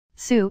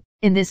So,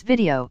 in this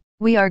video,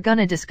 we are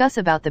gonna discuss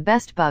about the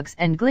best bugs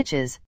and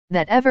glitches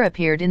that ever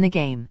appeared in the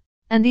game.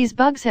 And these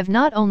bugs have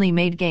not only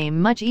made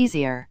game much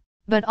easier,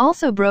 but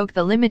also broke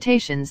the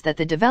limitations that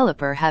the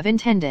developer have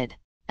intended.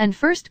 And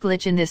first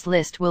glitch in this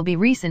list will be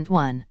recent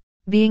one,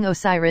 being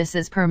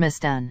Osiris's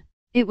permastun.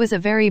 It was a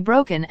very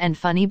broken and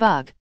funny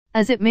bug,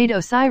 as it made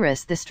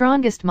Osiris the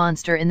strongest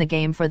monster in the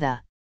game for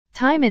the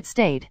time it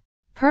stayed.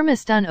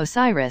 Permastun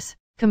Osiris,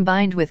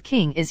 combined with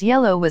King is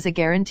Yellow, was a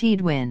guaranteed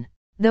win,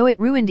 though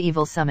it ruined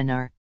Evil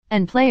Summoner,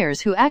 and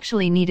players who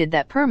actually needed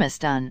that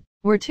permastun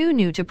were too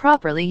new to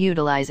properly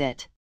utilize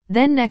it.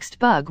 Then next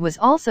bug was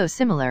also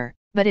similar,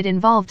 but it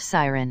involved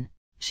Siren.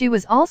 She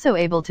was also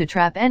able to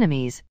trap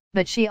enemies,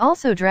 but she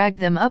also dragged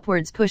them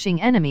upwards,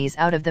 pushing enemies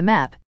out of the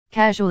map,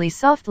 casually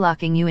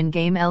soft-locking you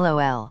in-game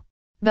LOL.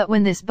 But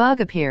when this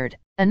bug appeared,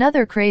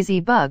 another crazy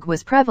bug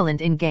was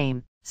prevalent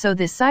in-game, so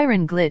this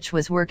Siren glitch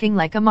was working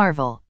like a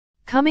marvel.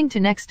 Coming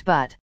to next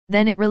but,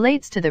 then it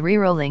relates to the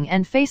rerolling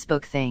and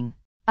Facebook thing.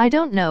 I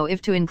don't know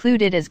if to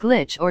include it as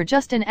glitch or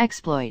just an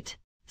exploit,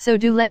 so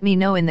do let me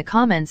know in the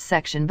comments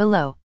section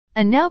below.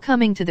 And now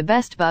coming to the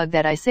best bug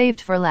that I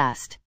saved for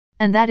last,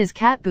 and that is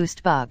cat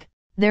boost bug.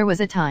 There was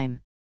a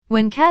time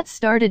when cats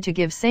started to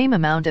give same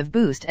amount of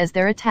boost as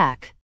their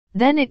attack.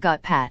 Then it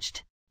got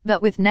patched.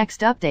 But with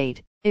next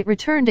update, it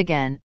returned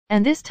again,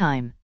 and this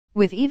time,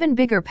 with even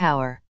bigger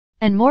power,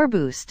 and more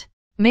boost,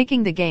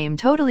 making the game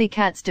totally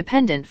cats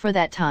dependent for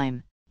that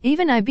time.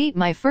 Even I beat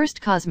my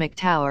first cosmic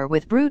tower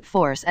with brute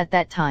force at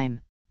that time,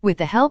 with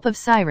the help of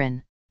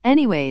Siren.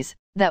 Anyways,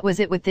 that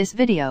was it with this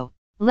video.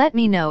 Let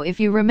me know if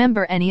you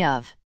remember any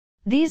of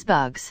these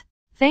bugs.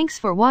 Thanks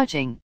for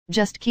watching,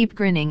 just keep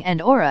grinning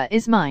and aura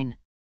is mine.